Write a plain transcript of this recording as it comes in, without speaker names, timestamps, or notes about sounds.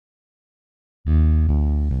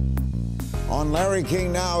On Larry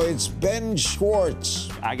King Now, it's Ben Schwartz.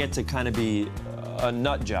 I get to kind of be a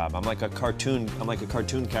nut job. I'm like a cartoon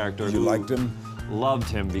character. You liked him? Loved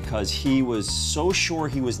him because he was so sure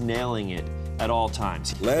he was nailing it at all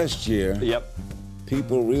times. Last year, Yep.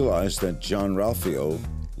 people realized that jean-ralphio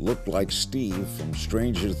looked like Steve from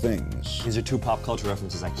Stranger Things. These are two pop culture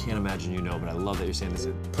references I can't imagine you know, but I love that you're saying this.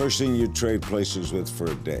 Person you'd trade places with for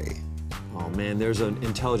a day. Oh man, there's an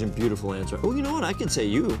intelligent, beautiful answer. Oh, you know what? I could say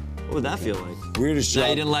you. What would that feel like? Weirdest job. No,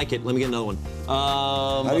 you didn't like it. Let me get another one.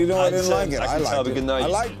 How do you know I didn't like it? I liked it. No, I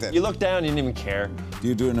liked it. You looked down, you didn't even care. Do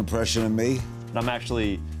you do an impression of me? But I'm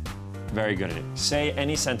actually very good at it. Say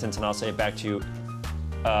any sentence and I'll say it back to you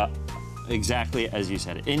exactly as you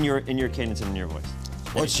said it, in your cadence and in your voice.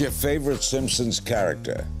 What's your favorite Simpsons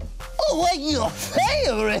character? Oh, what's your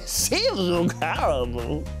favorite Simpsons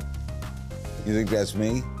character? You think that's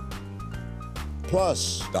me?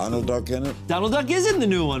 Plus, Donald Duck in it? Donald Duck is in the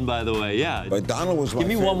new one, by the way, yeah. But Donald was my Give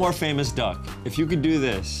me favorite. one more famous duck. If you could do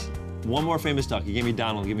this, one more famous duck. You gave me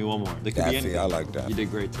Donald, give me one more. There could be Daffy, anything. I like Daffy. You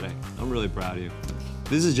did great today. I'm really proud of you.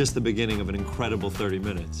 This is just the beginning of an incredible 30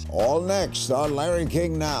 minutes. All next on Larry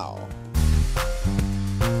King Now.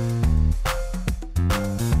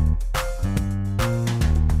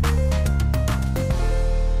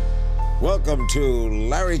 Welcome to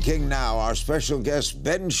Larry King Now. Our special guest,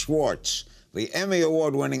 Ben Schwartz, the Emmy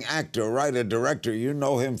Award-winning actor, writer, director. You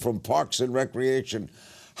know him from Parks and Recreation,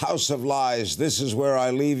 House of Lies, This Is Where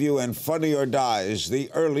I Leave You, and Funny or Dies,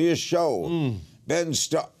 the earliest show. Ben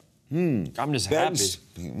I'm just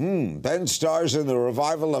happy. Ben stars in the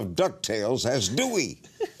revival of DuckTales as Dewey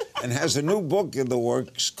and has a new book in the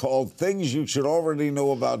works called Things You Should Already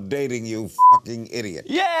Know About Dating, You Fucking Idiot.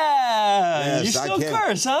 Yeah! Yes, You still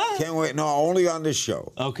curse, huh? Can't wait. No, only on this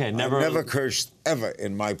show. Okay, never. I've never cursed ever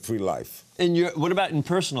in my pre-life. What about in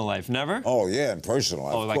personal life? Never? Oh, yeah, in personal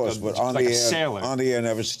life, Oh, of like course. a- But on like the a air, sailor. on the air,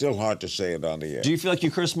 never. Still hard to say it on the air. Do you feel like you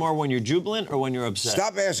curse more when you're jubilant or when you're upset?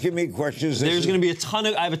 Stop asking me questions. There's going to be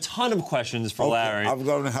I have a ton of questions for Larry. I'm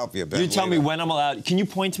going to help you, Ben. You tell me later. when I'm allowed. Can you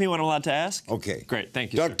point to me when I'm allowed to ask? Okay. Great,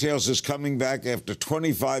 thank you, sir. DuckTales is coming back after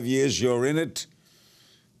 25 years. You're in it.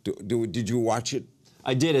 Did you watch it?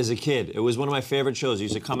 I did as a kid. It was one of my favorite shows. It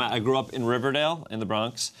used to come out. I grew up in Riverdale in the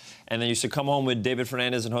Bronx, and then used to come home with David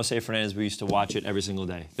Fernandez and Jose Fernandez. We used to watch it every single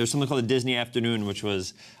day. There's something called the Disney Afternoon, which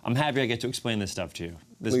was, I'm happy I get to explain this stuff to you.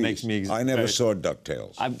 This Please. makes me I never saw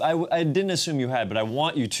DuckTales. I didn't assume you had, but I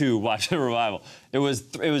want you to watch the revival. It was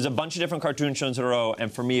a bunch of different cartoon shows in a row,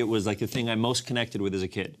 and for me, it was like the thing I most connected with as a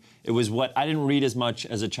kid. It was what I didn't read as much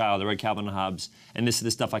as a child. I read Calvin and Hobbes, and this is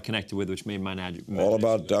the stuff I connected with, which made my All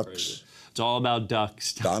about ducks. It's all about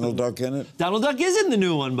ducks. Donald Duck in it? Donald Duck is in the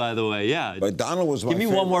new one, by the way, yeah. But Donald was my Give me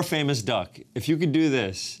favorite. one more famous duck. If you could do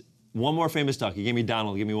this, one more famous duck. You gave me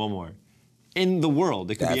Donald, give me one more. In the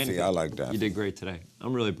world, it could Daffy, be anything. I like Daffy. You did great today.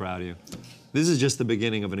 I'm really proud of you. This is just the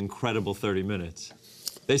beginning of an incredible 30 minutes.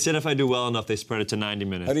 They said if I do well enough, they spread it to 90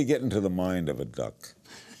 minutes. How do you get into the mind of a duck?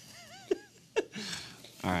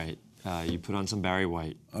 All right, you put on some Barry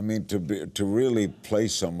White. I mean, to really play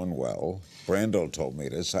someone well, Brando told me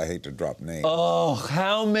this. I hate to drop names. Oh,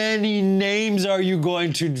 how many names are you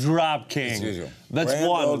going to drop, King? That's Brando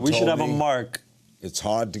one. We should told have a me mark. It's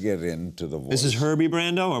hard to get into the voice. This is Herbie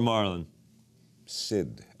Brando or Marlon?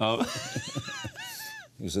 Sid. Oh.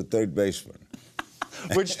 He was a third baseman.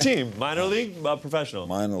 Which team? Minor league, professional?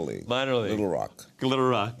 Minor league. Minor league. Little Rock. Little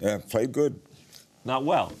Rock. Yeah, played good. Not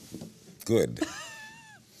well. Good.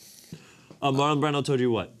 Marlon Brando told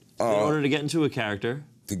you what? In order to get into a character.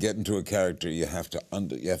 To get into a character, you have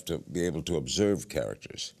to be able to observe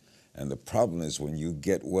characters. And the problem is when you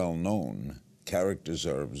get well known, characters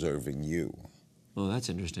are observing you. Oh, that's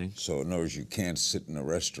interesting. So in other words, you can't sit in a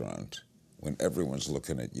restaurant when everyone's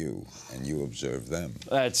looking at you and you observe them.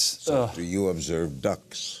 That's. So do you observe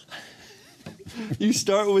ducks? You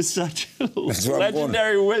start with such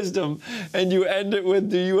legendary wisdom, and you end it with,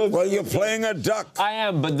 do you have... Well, you're playing a duck. I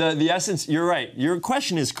am, but the essence, you're right. Your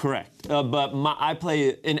question is correct. But I play,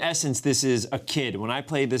 in essence, this is a kid. When I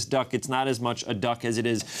play this duck, it's not as much a duck as it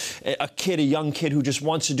is a kid, a young kid who just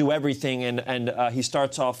wants to do everything. And he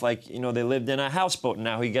starts off like, they lived in a houseboat, and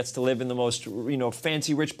now he gets to live in the most,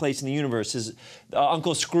 fancy, rich place in the universe. His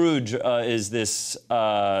Uncle Scrooge is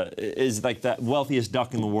like the wealthiest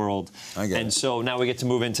duck in the world. I get it. So now we get to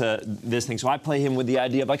move into this thing. So I play him with the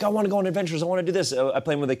idea of like, I want to go on adventures, I want to do this. I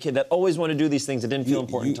play him with a kid that always wanted to do these things that didn't feel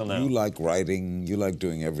important until now. You like writing, you like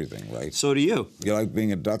doing everything, right? So do you. You like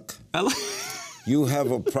being a duck? I like You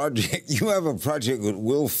have a project with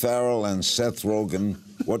Will Ferrell and Seth Rogen.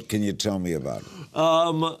 What can you tell me about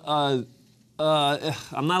it?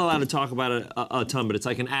 I'm not allowed to talk about it a ton, but it's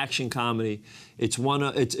like an action comedy. It's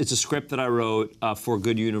a script that I wrote for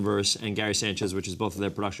Good Universe and Gary Sanchez, which is both of their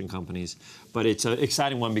production companies. But it's an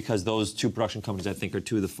exciting one because those two production companies, I think, are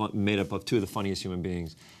made up of two of the funniest human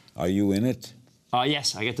beings. Are you in it?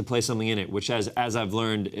 Yes, I get to play something in it, which, as I've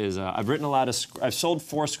learned, is I've written a lot of. I've sold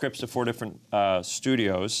 4 scripts to 4 different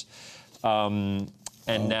studios.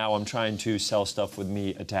 And now I'm trying to sell stuff with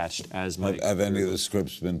me attached as my. Have any of the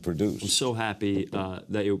scripts been produced? I'm so happy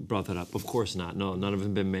that you brought that up. Of course not. No, none of them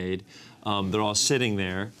have been made. They're all sitting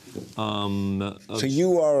there. So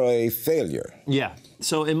you are a failure. Yeah.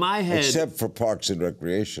 So in my head. Except for Parks and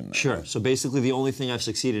Recreation. Sure. So basically, the only thing I've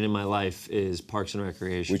succeeded in my life is Parks and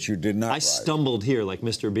Recreation. Which you did not write. I stumbled here like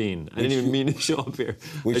Mr. Bean. I didn't even mean to show up here.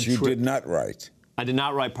 Which you did not write. I did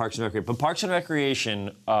not write Parks and Recreation. But Parks and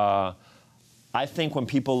Recreation. I think when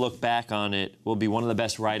people look back on it, will be one of the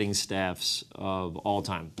best writing staffs of all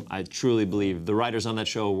time. I truly believe the writers on that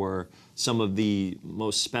show were some of the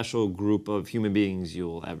most special group of human beings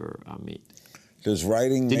you'll ever meet. Does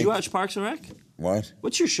writing? Did you watch Parks and Rec? What?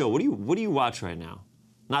 What's your show? What do you watch right now?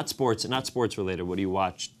 Not sports related. What do you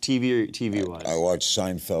watch? TV wise? I watch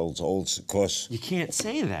Seinfeld's old. Of course. You can't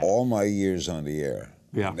say that. All my years on the air,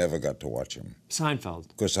 yeah. I never got to watch him. Seinfeld.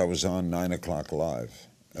 Because I was on 9 o'clock live.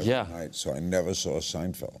 Every night, so I never saw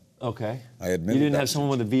Seinfeld. Okay. I admit. You didn't have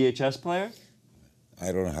someone with a VHS player?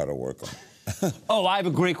 I don't know how to work them. Oh, I have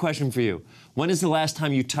a great question for you. When is the last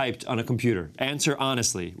time you typed on a computer? Answer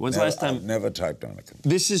honestly. When's the last time? I've never typed on a computer.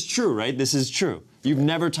 This is true, right? This is true. You've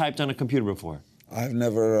never typed on a computer before? I've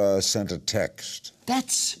never sent a text.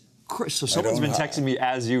 That's so someone's been texting me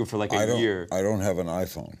as you for like a year. I don't have an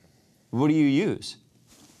iPhone. What do you use?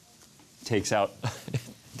 Takes out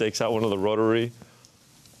one of the rotary.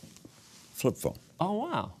 Flip phone. Oh,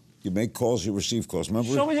 wow. You make calls, you receive calls.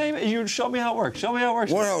 Remember? Show me how it works. Show me how it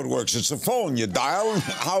works. What how it works? It's a phone. You dial.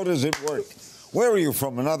 How does it work? Where are you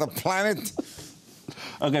from? Another planet?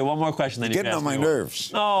 Okay, one more question. Then You're getting on my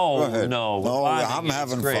nerves. No, no. I'm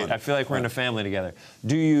having fun. I feel like we're in a family together.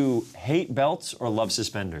 Do you hate belts or love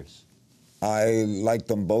suspenders? I like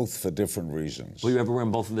them both for different reasons. Will you ever wear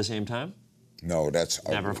them both at the same time? No, that's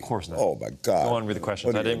ugly. Never, of course not. Oh, my God. Go on with the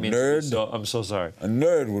questions. What, I didn't mean nerd? to. I'm so sorry. A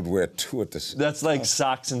nerd would wear 2 at the same time. That's like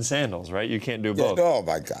socks and sandals, right? You can't do both. Oh,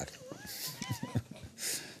 my God.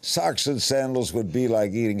 Socks and sandals would be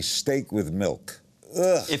like eating steak with milk.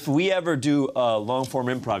 Ugh. If we ever do a long-form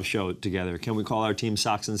improv show together, can we call our team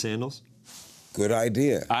Socks and Sandals? Good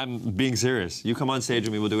idea. I'm being serious. You come on stage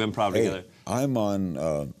with me, we'll do improv together. I'm on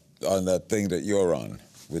that thing that you're on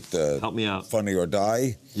with Help me out. Funny or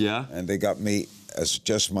Die. Yeah? And they got me as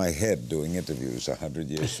just my head doing interviews 100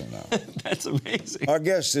 years from now. That's amazing. Our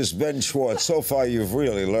guest is Ben Schwartz. So far, you've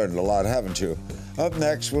really learned a lot, haven't you? Up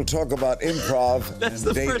next, we'll talk about improv That's and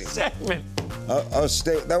the dating. first segment.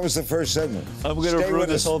 That was the first segment. I'm going to ruin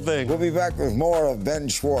this whole thing. We'll be back with more of Ben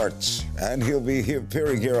Schwartz, and he'll be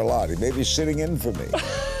appearing here a lot. He may be sitting in for me.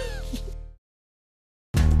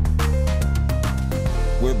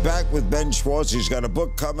 We're back with Ben Schwartz. He's got a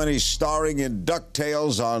book coming. He's starring in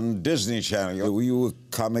DuckTales on Disney Channel. Were you a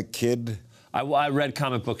comic kid? I read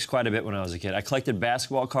comic books quite a bit when I was a kid. I collected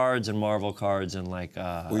basketball cards and Marvel cards and like.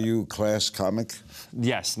 Were you class comic?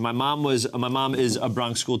 Yes, my mom is a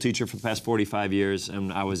Bronx school teacher for the past 45 years,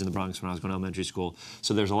 and I was in the Bronx when I was going to elementary school.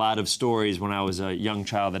 So there's a lot of stories when I was a young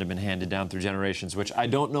child that have been handed down through generations, which I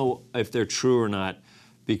don't know if they're true or not,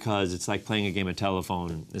 because it's like playing a game of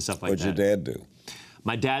telephone and stuff like that. What'd your dad do?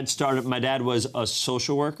 My dad was a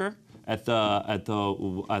social worker at the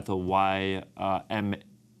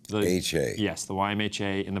HA. Yes, the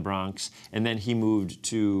YMHA in the Bronx, and then he moved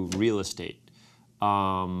to real estate.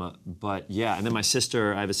 But yeah, and then I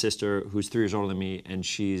have a sister who's 3 years older than me, and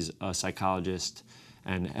she's a psychologist,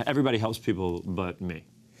 and everybody helps people but me.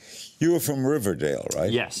 You were from Riverdale,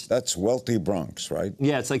 right? Yes. That's wealthy Bronx, right?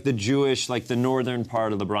 Yeah, it's like the northern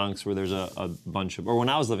part of the Bronx where there's a bunch of, or when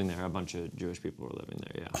I was living there, a bunch of Jewish people were living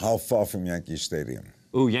there, yeah. How far from Yankee Stadium?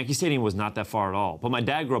 Ooh, Yankee Stadium was not that far at all. But my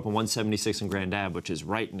dad grew up on 176 in Grand Ave, which is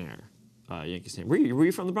right near Yankee Stadium. Were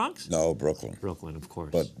you from the Bronx? No, Brooklyn. Brooklyn, of course.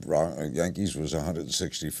 But Yankees was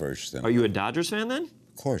 161st. Then. Are you a Dodgers fan then?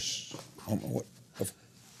 Of course. What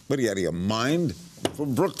are you out of your mind?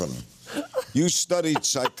 From Brooklyn. You studied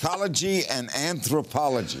psychology and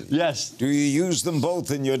anthropology. Yes. Do you use them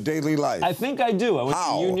both in your daily life? I think I do. I went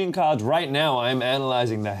to Union College. Right now, I'm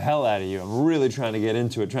analyzing the hell out of you. I'm really trying to get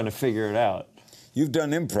into it, trying to figure it out. You've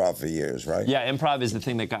done improv for years, right? Yeah, improv is the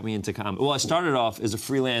thing that got me into comedy. Well, I started off as a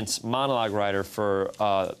freelance monologue writer for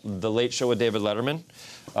The Late Show with David Letterman,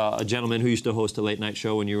 a gentleman who used to host a late night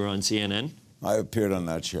show when you were on CNN. I appeared on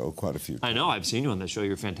that show quite a few times. I know, I've seen you on that show.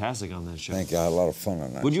 You're fantastic on that show. Thank you. I had a lot of fun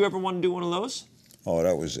on that. Would you ever want to do one of those? Oh,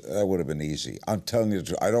 that would have been easy. I'm telling you the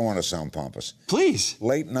truth. I don't want to sound pompous. Please.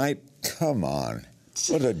 Late night? Come on.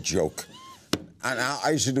 What a joke. And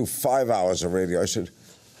I used to do 5 hours of radio. I said,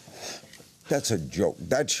 that's a joke.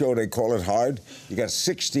 That show, they call it hard. You got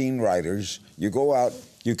 16 writers. You go out.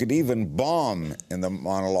 You could even bomb in the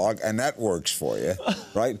monologue, and that works for you,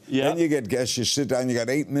 right? Yeah. Then you get guests, you sit down, you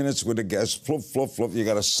got 8 minutes with a guest, flip, flip, flip. You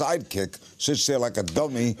got a sidekick, sits there like a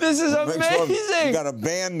dummy. This is amazing. You got a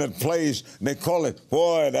band that plays, and they call it,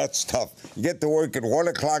 boy, that's tough. You get to work at 1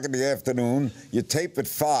 o'clock in the afternoon, you tape at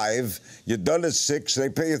 5, you're done at 6, they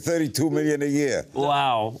pay you $32 million a year.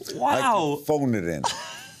 Wow. Wow. I can phone it in.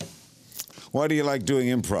 Why do you like doing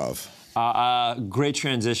improv? Great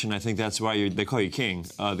transition. I think that's why they call you King,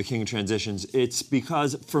 the King of Transitions. It's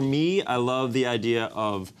because, for me, I love the idea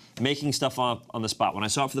of making stuff up on the spot. When I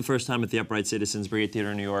saw it for the first time at the Upright Citizens Brigade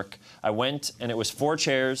Theater in New York, I went, and it was 4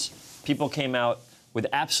 chairs. People came out with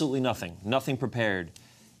absolutely nothing prepared.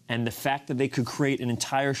 And the fact that they could create an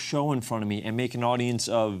entire show in front of me and make an audience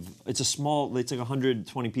of, it's like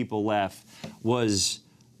 120 people laugh,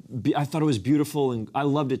 I thought it was beautiful, and I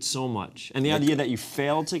loved it so much. And the idea that you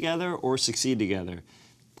fail together or succeed together,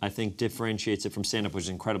 I think differentiates it from stand-up, which is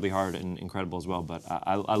incredibly hard and incredible as well. But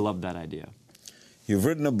I love that idea. You've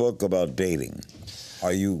written a book about dating.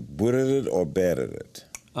 Are you good at it or bad at it?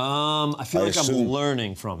 I feel like I'm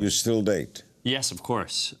learning from it. You still date? Yes, of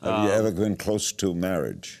course. Have you ever been close to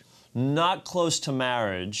marriage? Not close to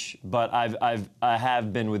marriage, but I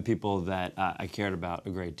have been with people that I cared about a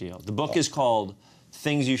great deal. The book is called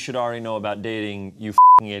Things You Should Already Know About Dating, You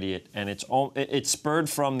F***ing Idiot. And it's spurred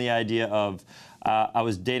from the idea of I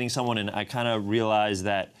was dating someone, and I kind of realized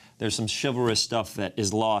that there's some chivalrous stuff that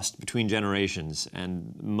is lost between generations,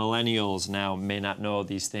 and millennials now may not know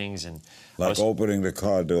these things. And like opening the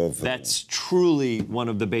car door. That's truly one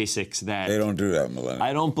of the basics that... They don't do that, millennials.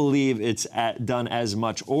 I don't believe it's done as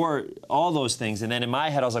much, or all those things. And then in my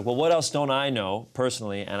head, I was like, well, what else don't I know,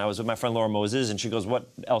 personally? And I was with my friend Laura Moses, and she goes, what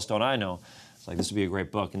else don't I know? It's like, this would be a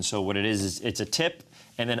great book. And so what it is it's a tip,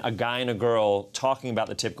 and then a guy and a girl talking about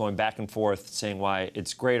the tip, going back and forth, saying why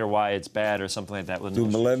it's great or why it's bad or something like that.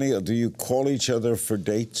 Do you call each other for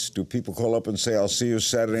dates? Do people call up and say, I'll see you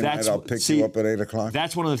Saturday night, I'll pick you up at 8 o'clock?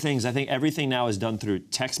 That's one of the things. I think everything now is done through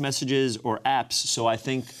text messages or apps. So I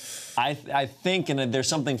think, and there's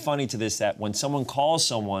something funny to this, that when someone calls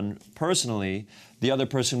someone personally, the other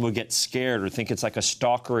person would get scared or think it's like a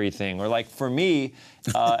stalkery thing. Or like for me,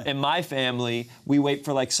 in my family, we wait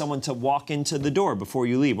for like someone to walk into the door before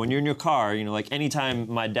you leave. When you're in your car, you know, like anytime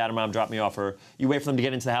my dad or mom drop me off, or you wait for them to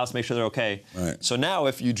get into the house, make sure they're okay. Right. So now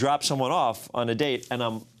if you drop someone off on a date and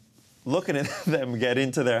I'm looking at them get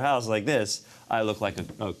into their house like this, I look like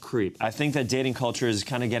a creep. I think that dating culture is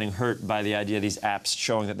kind of getting hurt by the idea of these apps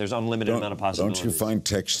showing that there's unlimited amount of possibilities. Don't you find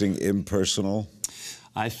texting impersonal?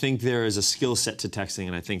 I think there is a skill set to texting,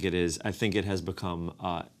 and I think it is. I think it has become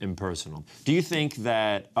impersonal. Do you think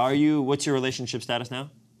that, what's your relationship status now?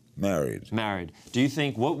 Married. Married. Do you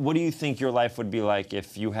think, what do you think your life would be like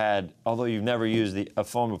if you had, although you've never used a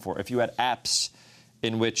phone before, if you had apps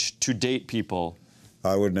in which to date people?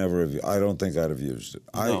 I would never have, I don't think I'd have used it.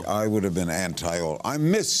 No. I would have been anti-all. I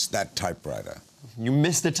miss that typewriter. You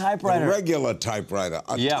miss the typewriter? A regular typewriter.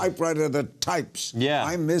 A typewriter that types. Yeah.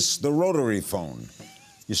 I miss the rotary phone.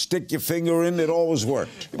 You stick your finger in, it always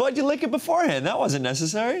worked. But you lick it beforehand. That wasn't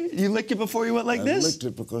necessary. You licked it before you went like this? I licked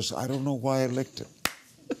it because I don't know why I licked it.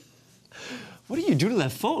 What do you do to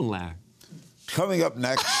that phone, Larry? Coming up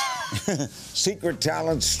next, secret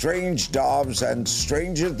talents, strange jobs, and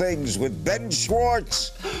stranger things with Ben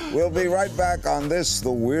Schwartz. We'll be right back on this,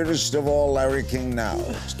 the weirdest of all Larry King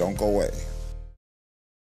Nows. Don't go away.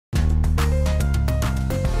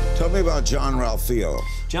 Tell me about jean-ralphio.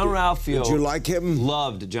 Jean-Ralphio. Did you like him?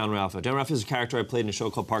 Loved Jean-Ralphio. Jean-Ralphio is a character I played in a show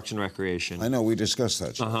called Parks and Recreation. I know, we discussed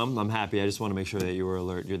that show. I'm happy. I just want to make sure that you were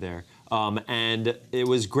alert. You're there. And it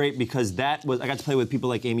was great because I got to play with people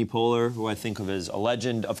like Amy Poehler, who I think of as a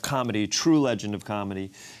legend of comedy, true legend of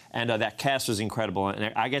comedy. And that cast was incredible.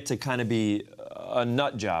 And I get to kind of be a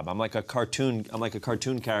nut job. I'm like a cartoon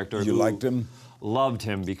character. You liked him? Loved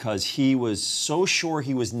him because he was so sure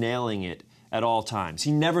he was nailing it at all times.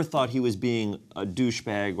 He never thought he was being a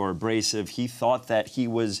douchebag or abrasive. He thought that he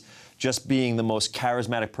was just being the most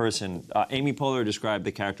charismatic person. Amy Poehler described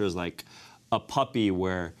the character as like a puppy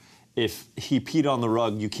where if he peed on the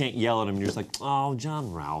rug, you can't yell at him. You're just like, oh,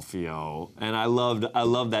 Jean-Ralphio. And I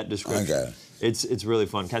love that description. Okay. It's really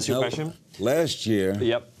fun. Can I ask you a question? Last year,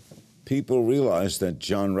 Yep. people realized that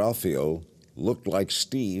jean-ralphio looked like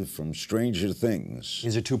Steve from Stranger Things.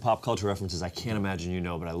 These are two pop culture references I can't imagine you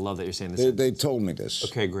know, but I love that you're saying this. They told me this.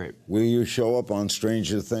 Okay, great. Will you show up on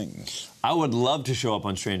Stranger Things? I would love to show up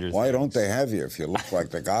on Stranger Things. Why don't they have you if you look like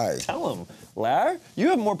the guy? Tell them, Larry. You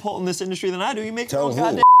have more pull in this industry than I do. You make Tell your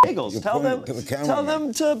own who? goddamn bagels. Tell them. Tell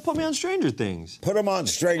them to put me on Stranger Things. Put him on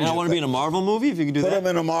Stranger And I want to be in a Marvel movie. If you could do Put that. him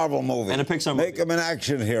in a Marvel movie. And a Pixar movie. Make him an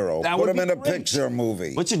action hero. That Put would him be in a great. Pixar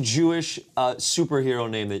movie. What's a Jewish superhero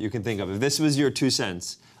name that you can think of? If this was your 2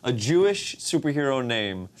 cents, a Jewish superhero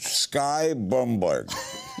name. Sky Bloomberg.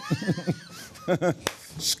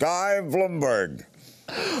 Sky Bloomberg.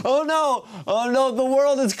 Oh no, the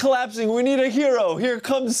world is collapsing. We need a hero. Here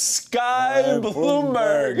comes Sky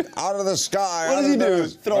Bloomberg. Out of the sky. What does he do? the-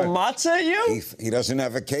 Throw matzah at you? He doesn't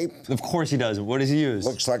have a cape. Of course he does. What does he use?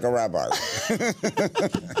 Looks like a rabbi.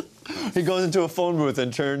 He goes into a phone booth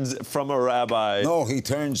and turns from a rabbi. No, he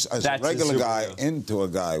turns as a That's his regular guy superhero. into a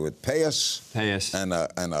guy with payas. Payas. And a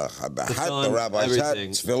hat, the Tefillin, rabbi's hat.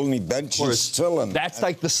 everything. It's filling, he benches tefillin. That's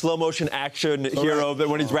like the slow motion action hero that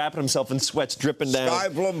when he's wrapping himself in sweat's dripping down. Sky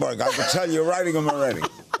Bloomberg, I can tell you're writing him already.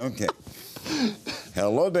 Okay.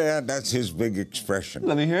 Hello there, that's his big expression.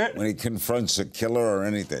 Let me hear it. When he confronts a killer or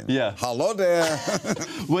anything. Yeah. Hello there.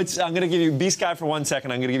 I'm going to give you, be Sky for 1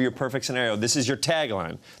 second. I'm going to give you a perfect scenario. This is your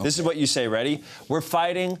tagline. This is what you say. Ready? We're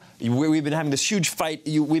fighting. We've been having this huge fight.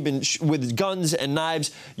 We've been with guns and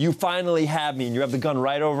knives. You finally have me, and you have the gun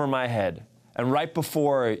right over my head. And right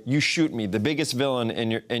before you shoot me, the biggest villain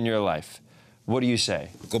in your life, what do you say?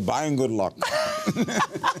 Goodbye and good luck.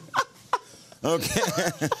 Okay.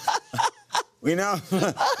 We now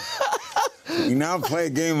play a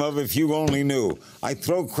game of If You Only Knew. I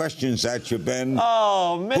throw questions at you, Ben.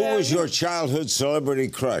 Oh, man. Who was your childhood celebrity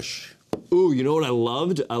crush? Ooh, you know what I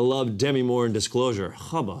loved? I loved Demi Moore in Disclosure.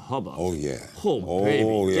 Hubba, hubba. Oh, yeah. Oh,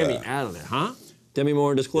 baby. Yeah. Get me out of there, huh? Demi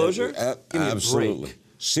Moore in Disclosure? Give me a Absolutely. break.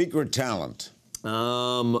 Secret talent.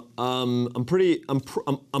 I'm a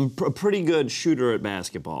pretty good shooter at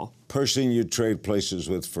basketball. Person you'd trade places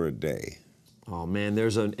with for a day. Oh man,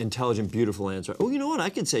 there's an intelligent, beautiful answer. Oh, you know what? I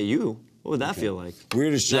could say you. What would that feel like?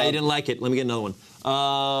 Weirdest No, job. you didn't like it. Let me get another one.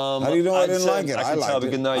 How do you know I didn't like it? I liked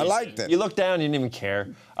it. I liked it. You looked down, you didn't even care.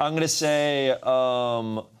 I'm gonna say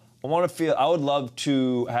I would love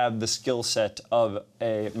to have the skill set of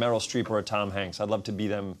a Meryl Streep or a Tom Hanks. I'd love to be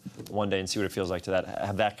them one day and see what it feels like to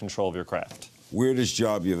have that control of your craft. Weirdest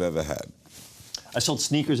job you've ever had. I sold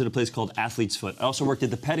sneakers at a place called Athlete's Foot. I also worked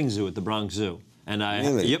at the petting zoo at the Bronx Zoo. And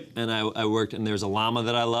Really? Yep, and I worked, and there's a llama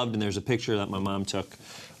that I loved, and there's a picture that my mom took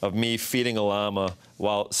of me feeding a llama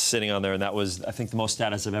while sitting on there, and that was, I think, the most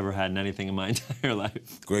status I've ever had in anything in my entire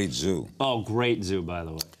life. Great zoo. Oh, great zoo, by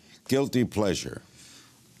the way. Guilty pleasure.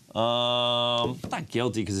 Not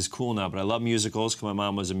guilty because it's cool now, but I love musicals because my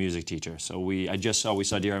mom was a music teacher. So we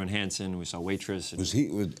saw Dear Evan Hansen, we saw Waitress. Was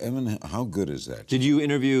Evan, how good is that? Did you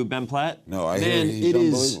interview Ben Platt? No, I hear he's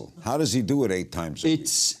unbelievable. How does he do it 8 times a week?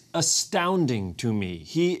 It's astounding to me.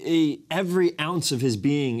 He every ounce of his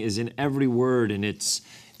being is in every word, and it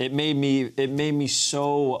made me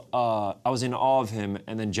so I was in awe of him,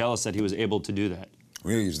 and then jealous that he was able to do that.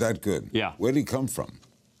 Really, he's that good? Yeah. Where'd he come from?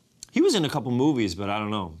 He was in a couple movies, but I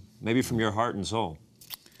don't know. Maybe from your heart and soul.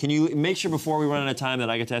 Can you make sure before we run out of time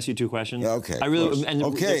that I get to ask you 2 questions? Yeah, okay. I really and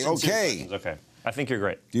Okay. Okay. I think you're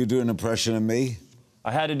great. Do you do an impression of me?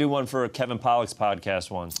 I had to do one for Kevin Pollak's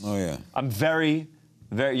podcast once. Oh, yeah. I'm very,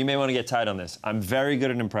 you may want to get tight on this. I'm very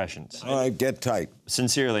good at impressions. All right, get tight.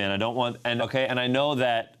 Sincerely, and I don't want, and I know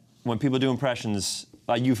that when people do impressions,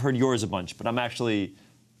 you've heard yours a bunch, but I'm actually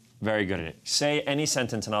very good at it. Say any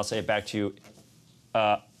sentence and I'll say it back to you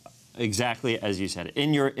exactly as you said it,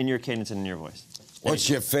 in your cadence and in your voice. What's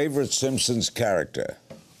your favorite Simpsons character?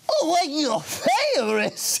 Oh, what's your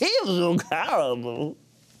favorite Simpson character?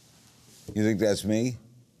 You think that's me?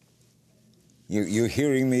 You're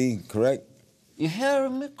hearing me, correct? You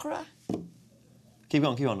hearing me cry? Keep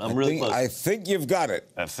going. I'm really close. I think you've got it.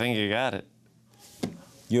 I think you got it.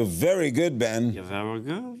 You're very good, Ben. You're very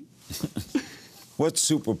good. What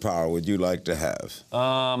superpower would you like to have?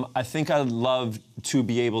 I think I'd love to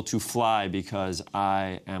be able to fly because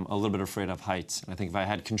I am a little bit afraid of heights. And I think if I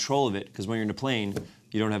had control of it, because when you're in a plane,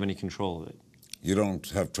 you don't have any control of it. You don't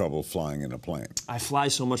have trouble flying in a plane. I fly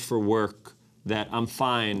so much for work that I'm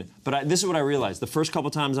fine. But this is what I realized. The first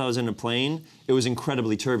couple times I was in a plane, it was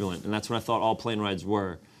incredibly turbulent. And that's what I thought all plane rides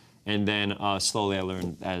were. And then slowly I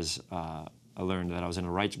learned that I was in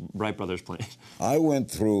a Wright Brothers plane. I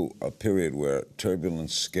went through a period where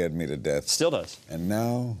turbulence scared me to death. Still does. And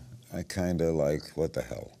now I kind of like, what the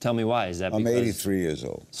hell? Tell me why. Is that I'm because... 83 years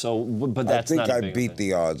old. So, but that's not I a think I big beat thing.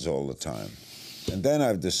 the odds all the time. And then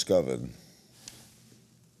I've discovered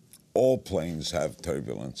all planes have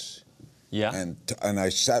turbulence. Yeah. And I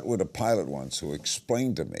sat with a pilot once who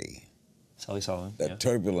explained to me Sully Sullivan. that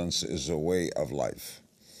turbulence is a way of life,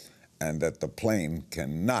 and that the plane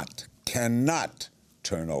cannot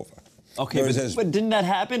turn over. Okay, but didn't that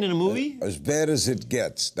happen in a movie? As bad as it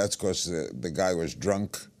gets. That's because the guy was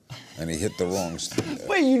drunk, and he hit the wrong.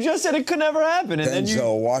 Wait, you just said it could never happen, and then you.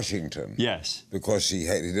 Denzel Washington. Yes. Because he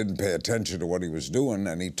didn't pay attention to what he was doing,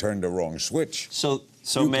 and he turned the wrong switch. So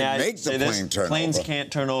you may can I make say the this? plane turn Planes over.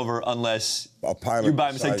 can't turn over unless A pilot you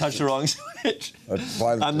by mistake decides touch the to- wrong switch. A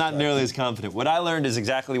pilot I'm not decides nearly to- as confident. What I learned is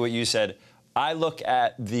exactly what you said. I look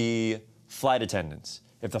at the flight attendants.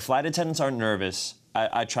 If the flight attendants aren't nervous,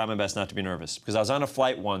 I try my best not to be nervous. Because I was on a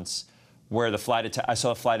flight once where I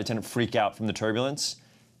saw a flight attendant freak out from the turbulence,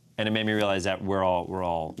 and it made me realize that we're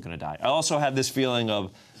all gonna die. I also had this feeling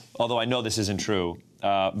of, although I know this isn't true,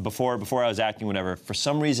 before I was acting, whatever, for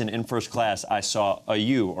some reason in first class I saw a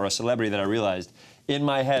you or a celebrity that I realized in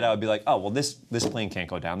my head I would be like, oh well, this plane can't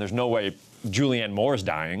go down. There's no way Julianne Moore's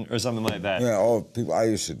dying or something like that. Yeah, people. I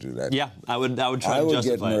used to do that. Yeah, I would try to justify I would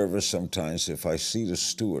get it. nervous sometimes if I see the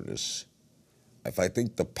stewardess, if I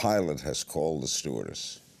think the pilot has called the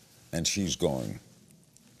stewardess, and she's going.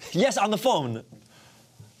 Yes, on the phone.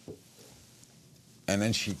 And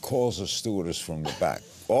then she calls the stewardess from the back.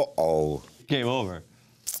 Uh-oh. Game over.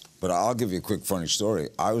 But I'll give you a quick funny story.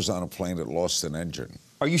 I was on a plane that lost an engine.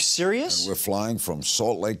 Are you serious? We're flying from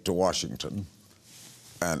Salt Lake to Washington,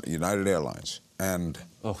 and United Airlines, and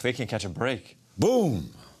Oh, they can't catch a break.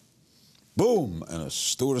 boom, boom, and a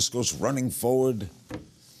stewardess goes running forward,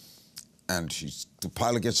 and the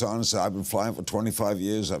pilot gets on and says, I've been flying for 25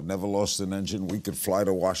 years, I've never lost an engine, we could fly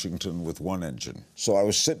to Washington with one engine. So I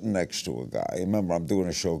was sitting next to a guy. Remember, I'm doing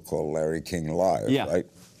a show called Larry King Live, Yeah. right?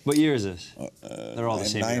 What year is this? They're all the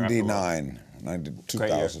same year. 99, Great year.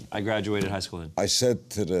 2000. I graduated high school in. I said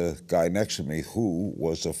to the guy next to me, who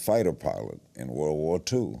was a fighter pilot in World War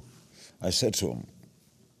II, I said to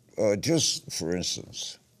him, just for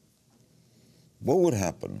instance, what would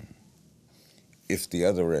happen if the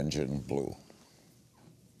other engine blew?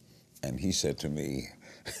 And he said to me,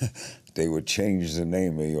 they would change the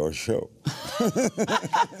name of your show.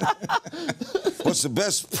 What's the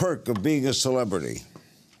best perk of being a celebrity?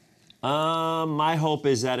 My hope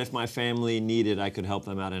is that if my family needed, I could help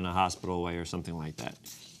them out in a hospital way or something like that.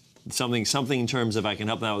 Something in terms of I can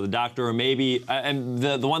help them out with a doctor, or maybe, and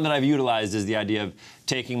the one that I've utilized is the idea of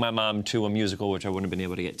taking my mom to a musical, which I wouldn't have been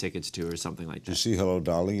able to get tickets to, or something like Did you that. see Hello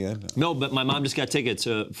Dolly yet? No, but my mom just got tickets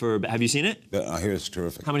for. Have you seen it? I hear it's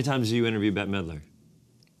terrific. How many times do you interview Bette Midler?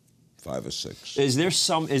 5 or 6.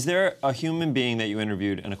 Is there a human being that you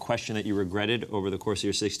interviewed and a question that you regretted over the course of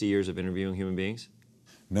your 60 years of interviewing human beings?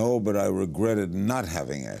 No, but I regretted not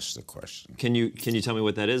having asked the question. Can you tell me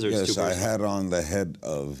what that is? Or it's Yes, too I personal? had on the head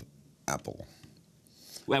of Apple,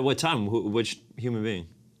 At what time? Which human being?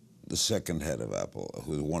 the second head of Apple,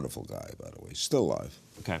 who's a wonderful guy, by the way, still alive.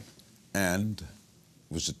 Okay. And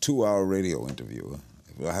it was a 2-hour radio interview.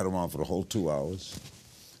 I had him on for the whole 2 hours,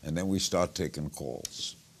 and then we start taking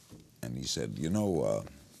calls. And he said, you know,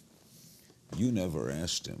 you never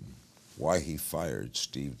asked him why he fired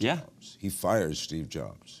Steve Jobs. Yeah. He fired Steve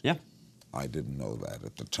Jobs. Yeah. I didn't know that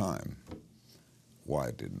at the time.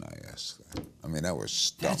 Why didn't I ask that? I mean, that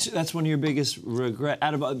was dumb. That's one of your biggest regret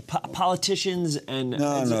out of politicians and.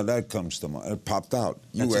 No, that comes to mind. It popped out.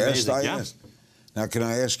 You That's asked, amazing, I yeah. asked. Now, can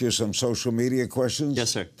I ask you some social media questions?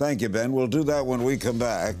 Yes, sir. Thank you, Ben. We'll do that when we come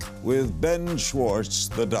back with Ben Schwartz,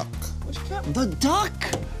 the Duck. The duck.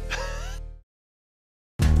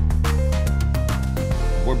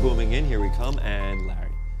 We're booming in. Here we come, and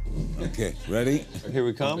Larry. Okay, ready? Here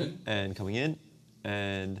we come, and coming in,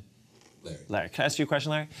 and Larry. Can I ask you a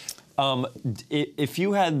question, Larry? If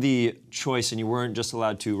you had the choice and you weren't just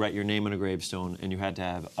allowed to write your name on a gravestone, and you had to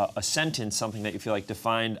have a sentence, something that you feel like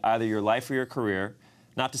defined either your life or your career,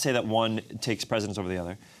 not to say that one takes precedence over the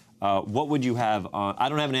other, what would you have on? I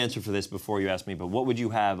don't have an answer for this before you ask me, but what would you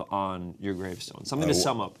have on your gravestone? Something to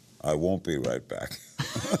sum up. I won't be right back.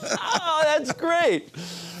 Oh, that's great.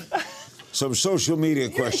 Some social media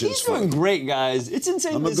questions He's for doing great, guys. It's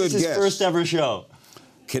insane. I'm a This is good his guest. first ever show.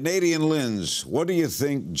 Canadian Linz. What do you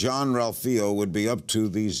think jean-ralphio would be up to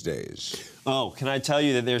these days? Oh, can I tell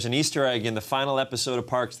you that there's an Easter egg in the final episode of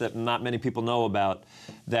Parks that not many people know about,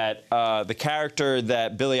 that the character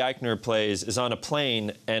that Billy Eichner plays is on a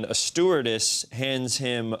plane and a stewardess hands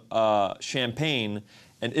him champagne,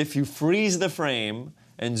 and if you freeze the frame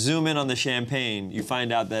and zoom in on the champagne, you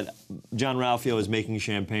find out that jean-ralphio is making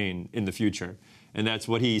champagne in the future. And that's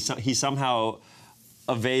what he somehow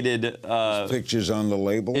evaded. Pictures on the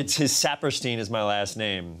label? It's his Saperstein is my last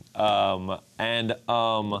name. You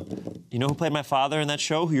know who played my father in that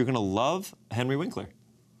show, who you're going to love? Henry Winkler.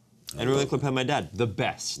 Henry Winkler played my dad. The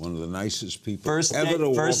best. One of the nicest people First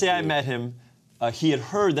day I met him, he had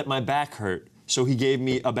heard that my back hurt, so he gave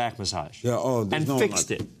me a back massage. Yeah, and no fixed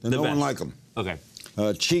like, it. There's no one like him. Okay.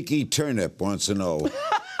 Cheeky Turnip wants to know.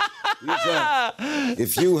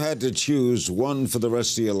 If you had to choose one for the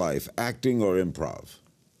rest of your life, acting or improv?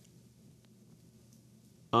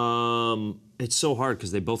 It's so hard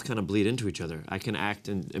because they both kind of bleed into each other. I can act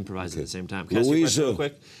and improvise at the same time. Can I ask you a question real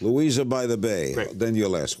quick? Louisa by the Bay. Great. Then your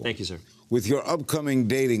last one. Thank you, sir. With your upcoming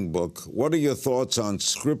dating book, what are your thoughts on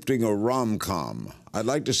scripting a rom-com? I'd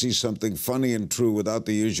like to see something funny and true without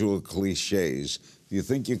the usual cliches. Do you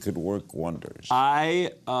think you could work wonders?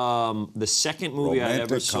 The second movie I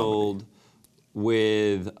ever sold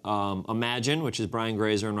with Imagine, which is Brian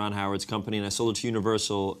Grazer and Ron Howard's company, and I sold it to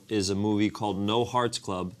Universal, is a movie called No Hearts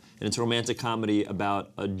Club, and it's a romantic comedy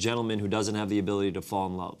about a gentleman who doesn't have the ability to fall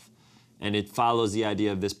in love. And it follows the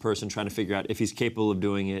idea of this person trying to figure out if he's capable of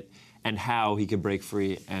doing it and how he could break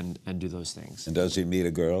free and do those things. And does he meet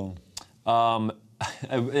a girl?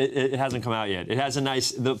 It hasn't come out yet. It has a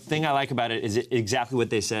nice. The thing I like about it is exactly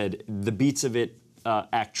what they said. The beats of it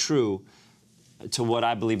act true to what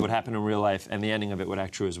I believe would happen in real life, and the ending of it would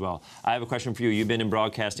act true as well. I have a question for you. You've been in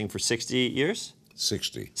broadcasting for 60 years?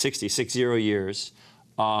 60. 60 years.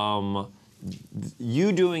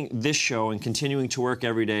 You doing this show and continuing to work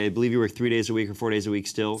every day, I believe you work 3 days a week or 4 days a week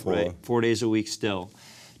still, right? 4 days a week still.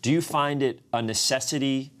 Do you find it a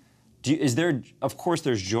necessity? Of course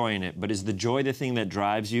there's joy in it, but is the joy the thing that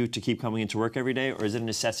drives you to keep coming into work every day, or is it a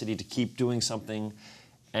necessity to keep doing something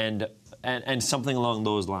and something along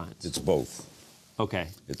those lines? It's both. Okay.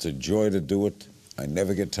 It's a joy to do it. I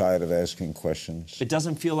never get tired of asking questions. It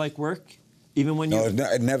doesn't feel like work, even when you... No,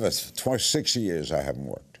 it never. 6 years I haven't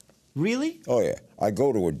worked. Really? Oh, yeah. I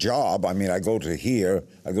go to a job. I mean, I go to here.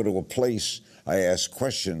 I go to a place. I ask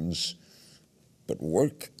questions. But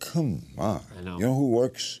work? Come on. I know. You know who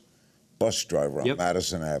works? Bus driver on Yep.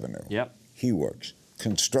 Madison Avenue. Yep. He works.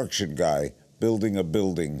 Construction guy building a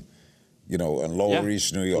building, you know, in Lower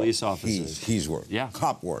East New York. Police officers. He's work. Yeah.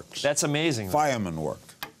 Cop works. That's amazing. Firemen work.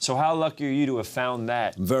 So how lucky are you to have found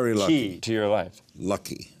that Very lucky. key to your life?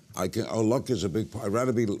 Lucky. Luck is a big part. I'd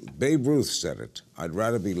rather be, Babe Ruth said it. I'd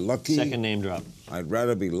rather be lucky. Second name drop. I'd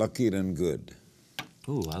rather be lucky than good.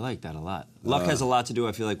 Ooh, I like that a lot. Luck has a lot to do,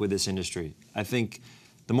 I feel like, with this industry. I think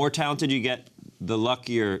the more talented you get, the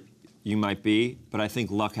luckier you might be, but I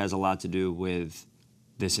think luck has a lot to do with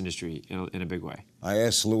this industry in a big way. I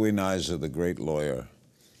asked Louis Nizer, the great lawyer,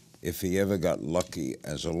 if he ever got lucky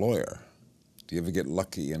as a lawyer. Do you ever get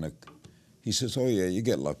lucky in a... He says, oh, yeah, you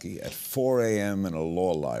get lucky at 4 a.m. in a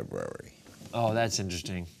law library. Oh, that's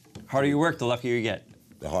interesting. Harder you work, the luckier you get.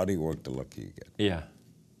 The harder you work, the luckier you get. Yeah.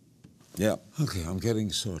 Yeah. Okay, I'm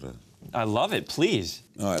getting sort of... I love it, please.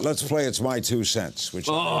 All right, let's play It's My 2 Cents. Which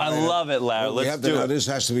I love it, Larry. Let's do it. This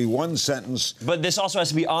has to be one sentence. But this also has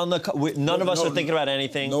to be on the... None of us are thinking about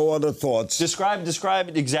anything. No other thoughts. Describe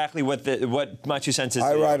exactly what My 2 Cents is.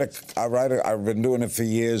 I've been doing it for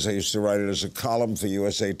years. I used to write it as a column for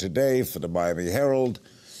USA Today, for the Miami Herald,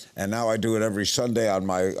 and now I do it every Sunday on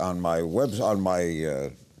my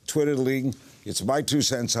Twitter link. It's My 2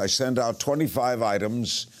 Cents. I send out 25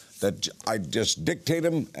 items that I just dictate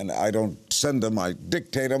them, and I don't send them. I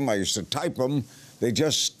dictate them. I used to type them. They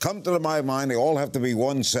just come to my mind. They all have to be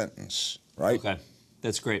one sentence, right? Okay,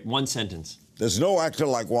 that's great. One sentence. There's no actor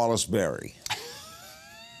like Wallace Beery.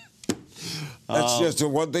 That's just the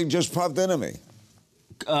one thing just popped into me.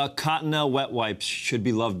 Cottonelle wet wipes should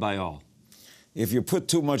be loved by all. If you put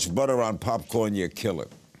too much butter on popcorn, you kill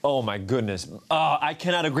it. Oh, my goodness. I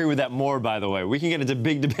cannot agree with that more, by the way. We can get into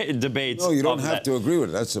big debates. No, you don't have to agree with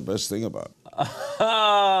it. That's the best thing about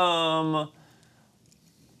it.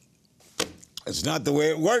 It's not the way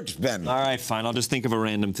it works, Ben. All right, fine. I'll just think of a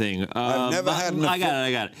random thing. I've never had an... I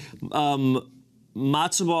got it.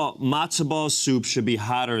 Matzo ball soup should be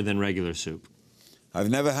hotter than regular soup. I've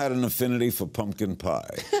never had an affinity for pumpkin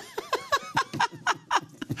pie.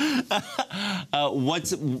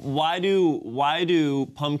 Why do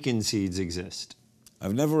pumpkin seeds exist?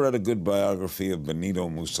 I've never read a good biography of Benito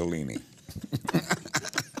Mussolini.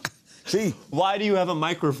 See? Why do you have a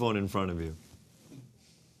microphone in front of you?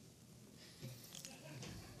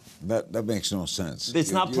 That makes no sense.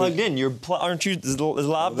 It's not plugged in. Aren't you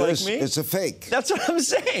loud like me? It's a fake. That's what I'm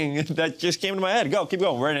saying. That just came to my head. Keep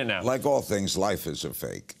going. We're in it now. Like all things, life is a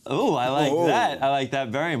fake. Oh, I like that. I like that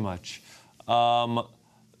very much.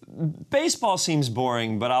 Baseball seems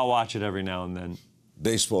boring, but I'll watch it every now and then.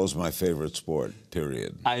 Baseball's my favorite sport,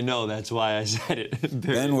 period. I know, that's why I said it.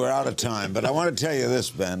 Ben, we're out of time, but I want to tell you this,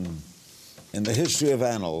 Ben. In the history of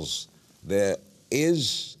annals, there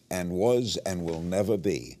is and was and will never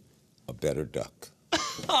be a better duck.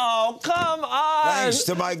 Oh, come on! Thanks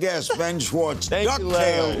to my guest, Ben Schwartz. Thank you,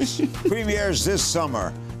 Larry. DuckTales premieres this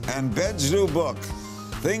summer, and Ben's new book,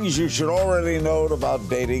 Things You Should Already Know About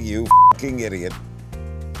Dating, You Fucking Idiot.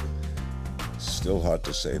 Still hard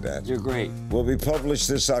to say that. You're great. Will be published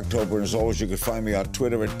this October, and as always, you can find me on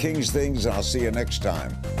Twitter at King's Things, and I'll see you next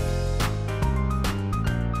time.